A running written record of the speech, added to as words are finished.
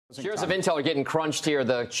Shares of Intel are getting crunched here.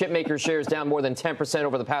 The chipmaker shares down more than 10%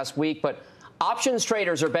 over the past week, but options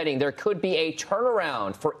traders are betting there could be a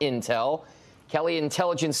turnaround for Intel. Kelly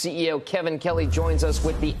Intelligence CEO Kevin Kelly joins us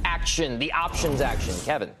with the options action.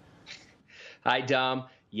 Kevin. Hi, Dom.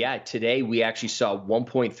 Yeah, today we actually saw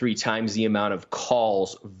 1.3 times the amount of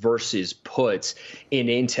calls versus puts in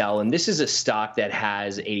Intel. And this is a stock that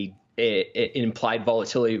has an implied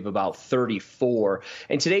volatility of about 34.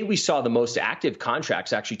 And today we saw the most active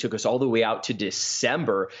contracts actually took us all the way out to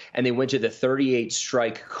December, and they went to the 38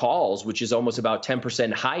 strike calls, which is almost about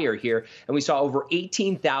 10% higher here. And we saw over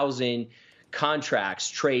 18,000 contracts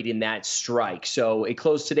trade in that strike. So it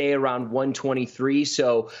closed today around 123.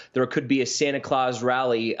 So there could be a Santa Claus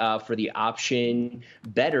rally for the option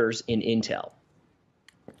bettors in Intel.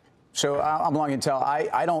 So I'm long Intel.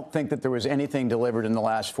 I don't think that there was anything delivered in the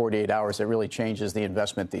last 48 hours that really changes the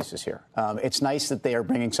investment thesis here. It's nice that they are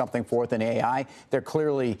bringing something forth in AI. They're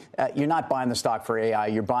clearly, you're not buying the stock for AI.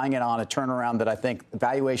 You're buying it on a turnaround that I think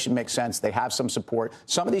valuation makes sense. They have some support.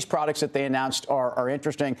 Some of these products that they announced are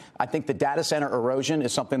interesting. I think the data center erosion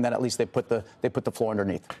is something that at least they put the floor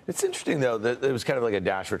underneath. It's interesting, though, that it was kind of like a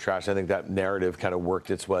dash for trash. I think that narrative kind of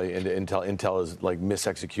worked its way into Intel. Intel is like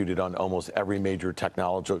misexecuted on almost every major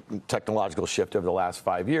technological shift over the last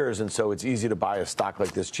 5 years, and so it's easy to buy a stock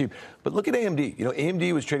like this cheap. But look at AMD. You know,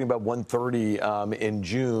 AMD was trading about 130 in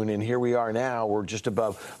June, and here we are now. We're just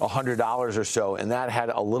above $100 or so, and that had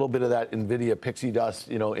a little bit of that NVIDIA pixie dust,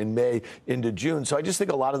 you know, in May into June. So I just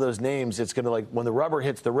think a lot of those names, it's going to, like, when the rubber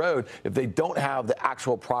hits the road, if they don't have the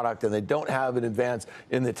actual product and they don't have an advance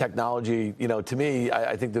in the technology, you know, to me,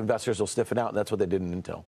 I think the investors will stiffen out, and that's what they did in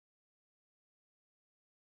Intel.